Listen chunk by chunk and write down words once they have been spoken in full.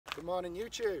Good morning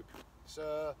YouTube.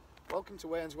 So welcome to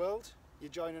Wayne's World.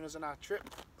 You're joining us on our trip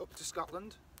up to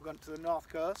Scotland. We're going to the north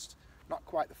coast, not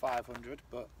quite the 500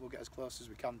 but we'll get as close as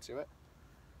we can to it.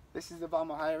 This is the van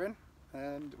we're hiring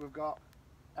and we've got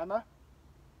Emma,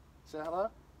 say hello.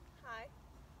 Hi.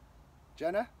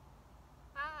 Jenna.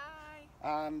 Hi.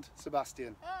 And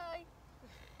Sebastian. Hi.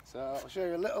 So I'll show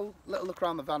you a little look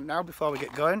around the van now before we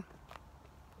get going.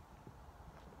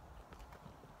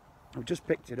 We've just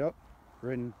picked it up.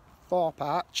 We're in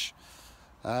 4-patch.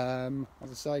 As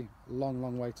I say,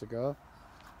 long way to go.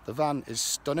 The van is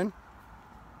stunning.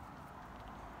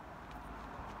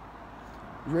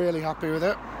 Really happy with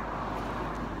it.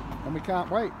 And we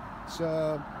can't wait.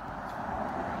 So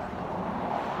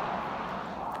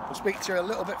we'll speak to you a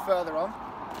little bit further on.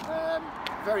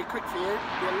 Very quick for you. It'll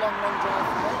be a long drive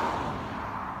for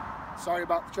me. Sorry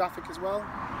about the traffic as well.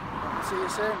 We'll see you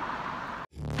soon.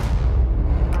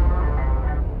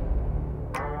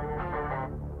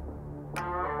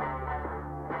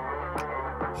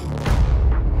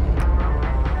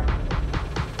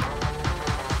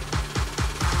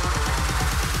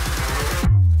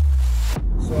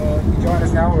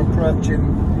 Now we're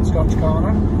approaching Scotch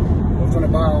Corner. We've done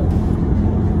about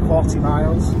 40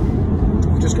 miles.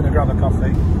 We're just going to grab a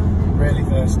coffee. Really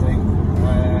thirsty.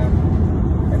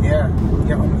 And yeah,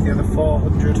 get on with the other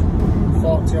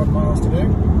 440 odd miles to do.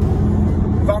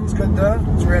 The van's good though,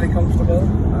 it's really comfortable.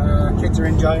 Kids are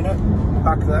enjoying it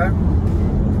back there.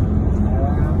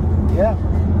 Yeah,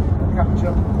 we'll catch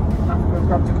up after we've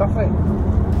grabbed a coffee.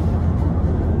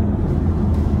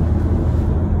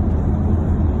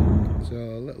 So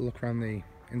a little look around the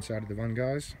inside of the van,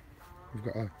 guys. We've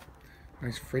got a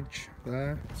nice fridge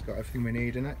there. It's got everything we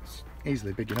need in it. It's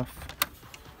easily big enough.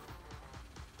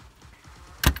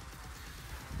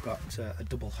 We've got a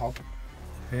double hob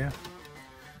here.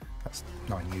 That's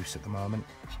not in use at the moment.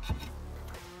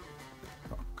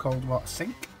 Got a cold water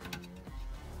sink.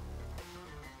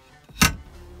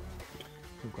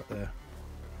 We've got the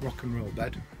rock and roll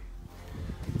bed.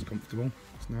 It's comfortable.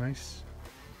 It's nice.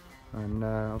 And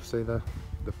obviously the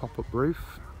pop-up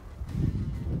roof.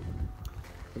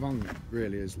 The van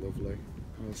really is lovely.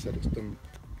 As I said, it's done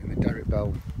in the Derek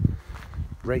Bell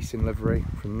racing livery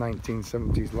from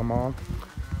 1970s Le Mans.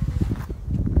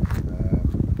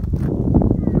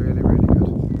 Really good.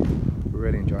 We're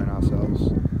really enjoying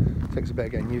ourselves. Takes a bit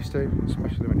of getting used to,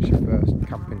 especially when it's your first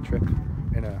camping trip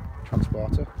in a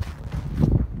transporter.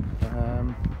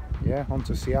 Yeah, on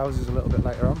to see houses a little bit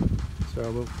later on. So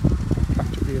we'll catch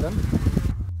up with you then.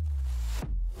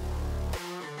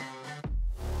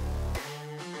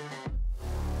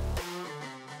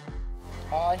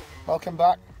 Hi, welcome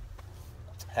back.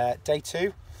 Day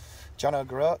 2, John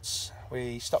O'Groats.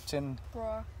 We stopped in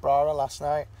Brora last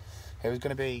night. It was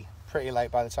going to be pretty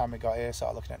late by the time we got here,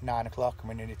 sort of looking at 9 o'clock, and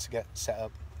we needed to get set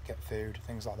up, get food,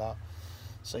 things like that.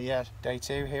 So yeah, day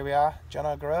 2, here we are, John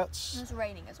O'Groats. It was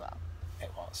raining as well. It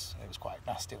was quite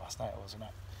nasty last night, wasn't it?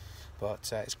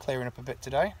 But it's clearing up a bit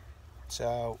today,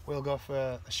 so we'll go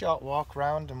for a short walk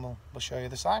around and we'll show you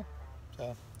the sign.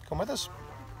 So come with us.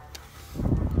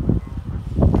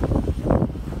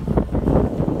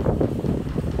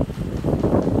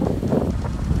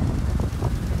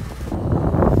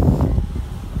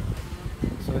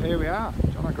 So here we are,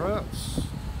 John O'Groats.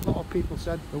 A lot of people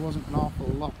said there wasn't an awful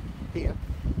lot here.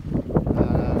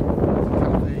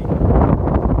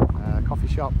 Coffee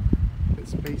shop,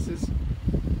 bits and pieces.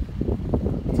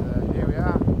 Here we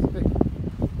are. It's a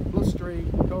bit blustery,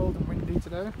 cold and windy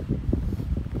today.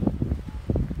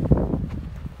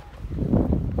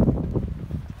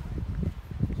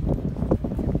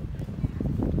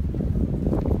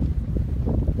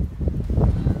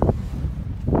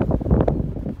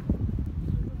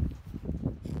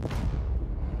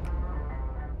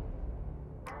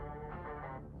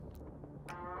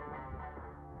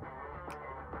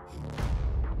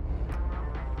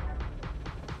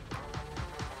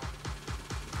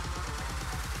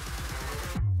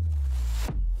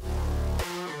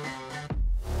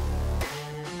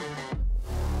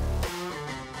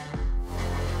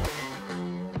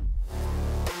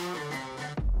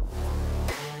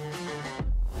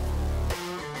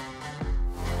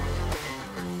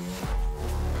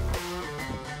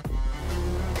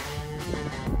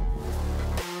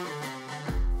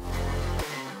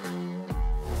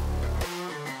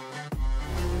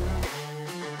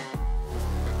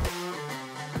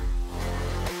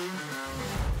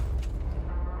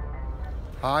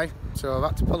 Hi, so I've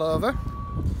had to pull over,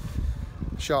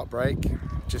 short break,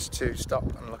 just to stop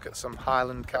and look at some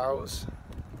Highland cows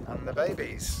and the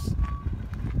babies.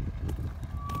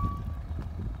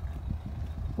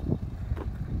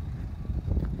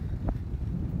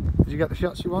 Did you get the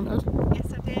shots you wanted?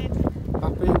 Yes, I did.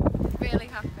 Happy? Really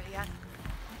happy, yeah.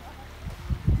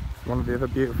 One of the other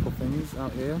beautiful things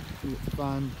out here, you get to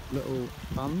find little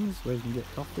pans where you can get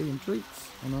coffee and treats,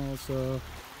 and also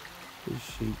these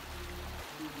sheep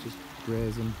just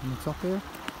grazing on the top here.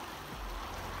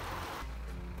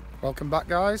 Welcome back,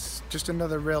 guys. Just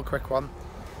another real quick one.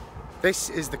 This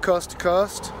is the coast to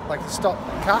coast, like the stop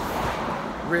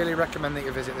cafe. Really recommend that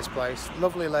you visit this place.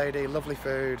 Lovely lady, lovely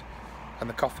food, and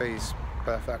the coffee's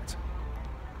perfect.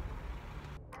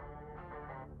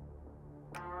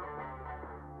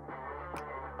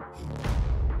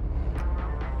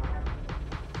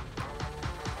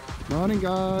 Morning,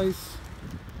 guys.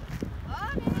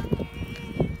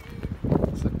 Morning.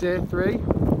 So day 3,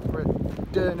 we're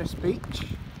at Denson Beach,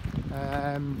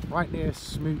 right near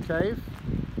Smoot Cave.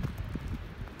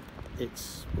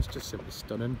 It's just simply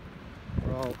stunning.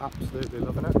 We're all absolutely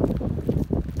loving it.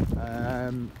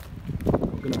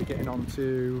 We're going to be getting on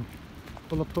to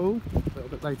Ullapool a little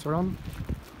bit later on,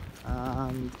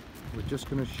 and we're just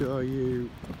going to show you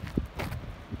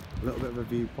a little bit of a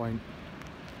viewpoint.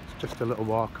 It's just a little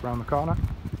walk around the corner.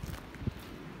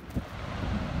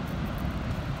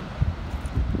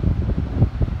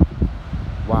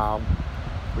 Wow,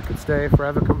 we could stay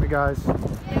forever, couldn't we, guys?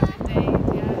 Yeah,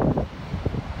 indeed, yeah.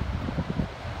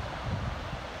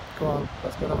 Come on,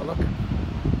 let's go and have a look.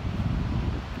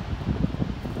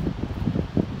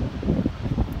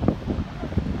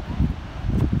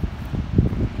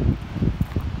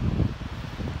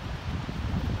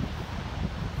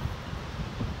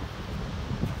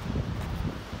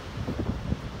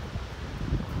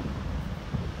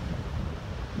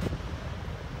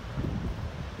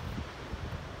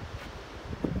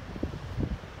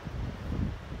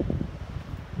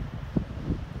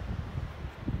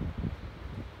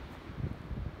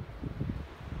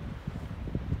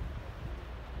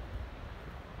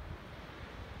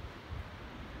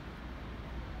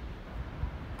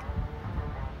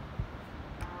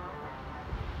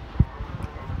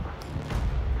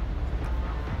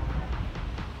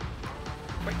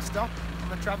 Quick stop on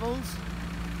the travels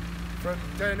from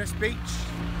Denson Beach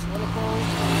to Lacore.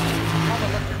 Have a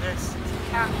look at this, it's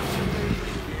absolutely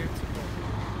beautiful.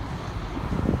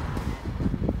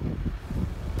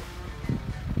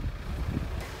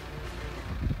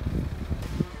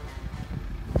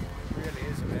 It really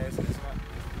is amazing, isn't it?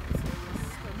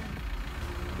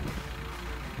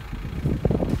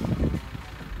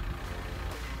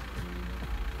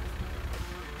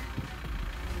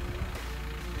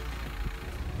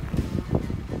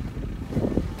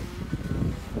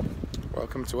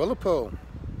 Welcome to Ullapool.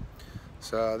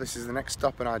 So this is the next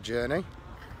stop in our journey.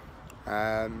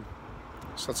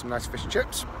 Just had some nice fish and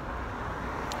chips.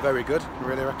 Very good,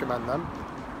 really recommend them.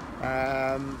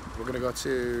 We're going to go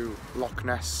to Loch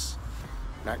Ness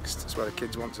next. That's where the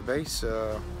kids want to be,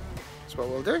 so that's what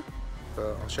we'll do.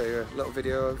 But I'll show you a little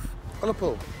video of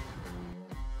Ullapool.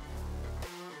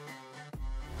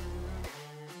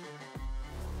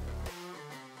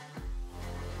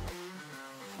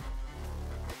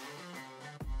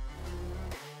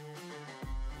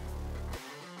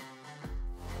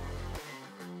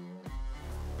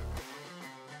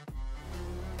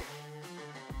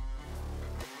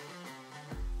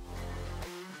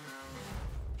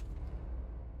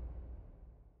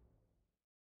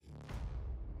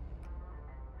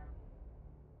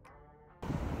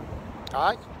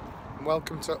 Hi, and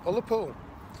welcome to Ullapool.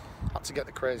 Had to get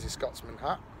the crazy Scotsman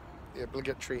hat, the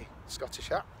obligatory Scottish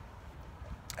hat.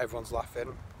 Everyone's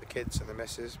laughing, the kids and the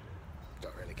missus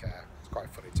don't really care. It's quite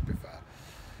funny, to be fair.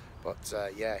 But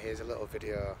yeah, here's a little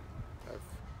video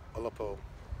of Ullapool.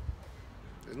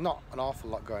 There's not an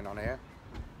awful lot going on here.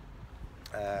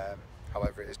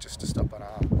 However, it is just a stop on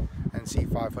our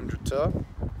NC500 tour.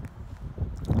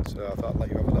 So I thought I'd let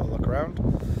you have a little look around.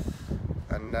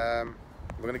 And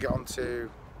we're going to get on to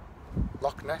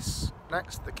Loch Ness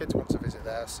next. The kids want to visit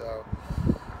there, so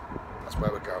that's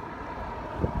where we go.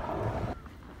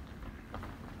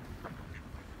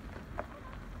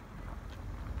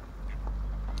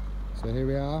 So here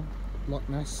we are, Loch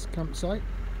Ness campsite.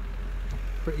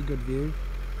 Pretty good view.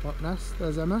 Loch Ness,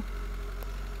 there's Emma.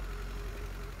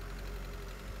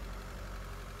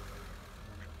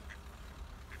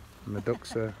 And the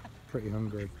ducks are pretty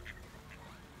hungry.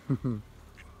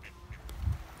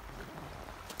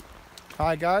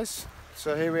 Hi guys,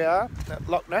 so here we are at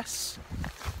Loch Ness.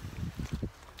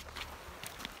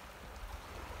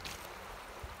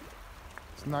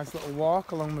 It's a nice little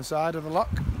walk along the side of the loch.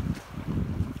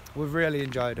 We've really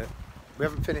enjoyed it. We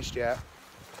haven't finished yet,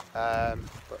 but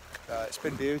it's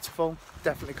been beautiful.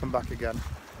 Definitely come back again.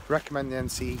 Recommend the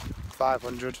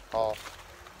NC500 or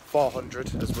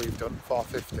 400 as we've done,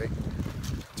 450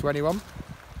 to anyone.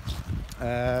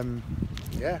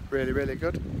 Yeah, really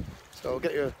good. So we'll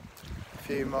get you a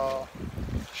few more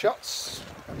shots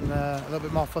and a little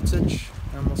bit more footage,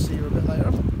 and we'll see you a bit later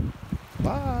on.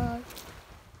 Bye!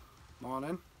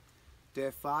 Morning,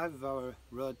 day 5 of our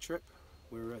road trip.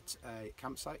 We're at a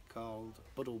campsite called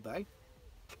Buddle Bay,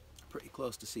 pretty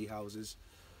close to sea houses.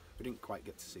 We didn't quite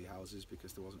get to sea houses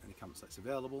because there wasn't any campsites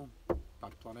available.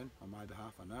 Bad planning on my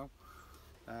behalf, I know.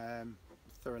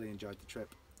 Thoroughly enjoyed the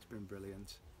trip, it's been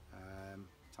brilliant.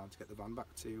 Time to get the van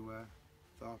back to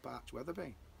Thorpe Arch,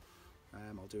 Wetherby.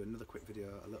 I'll do another quick video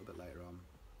a little bit later on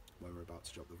when we're about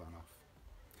to drop the van off.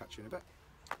 Catch you in a bit.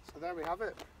 So there we have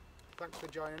it. Thanks for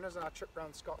joining us on our trip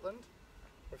around Scotland.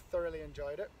 We've thoroughly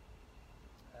enjoyed it.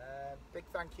 Big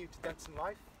thank you to Denson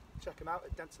Life. Check them out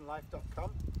at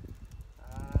densonlife.com.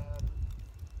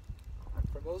 And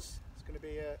from us, it's going to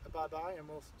be a bye-bye, and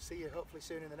we'll see you hopefully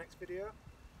soon in the next video.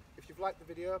 If you've liked the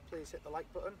video, please hit the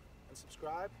like button and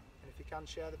subscribe, and if you can,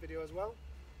 share the video as well,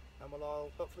 and we'll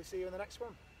all hopefully see you in the next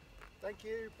one. Thank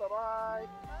you, bye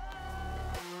bye.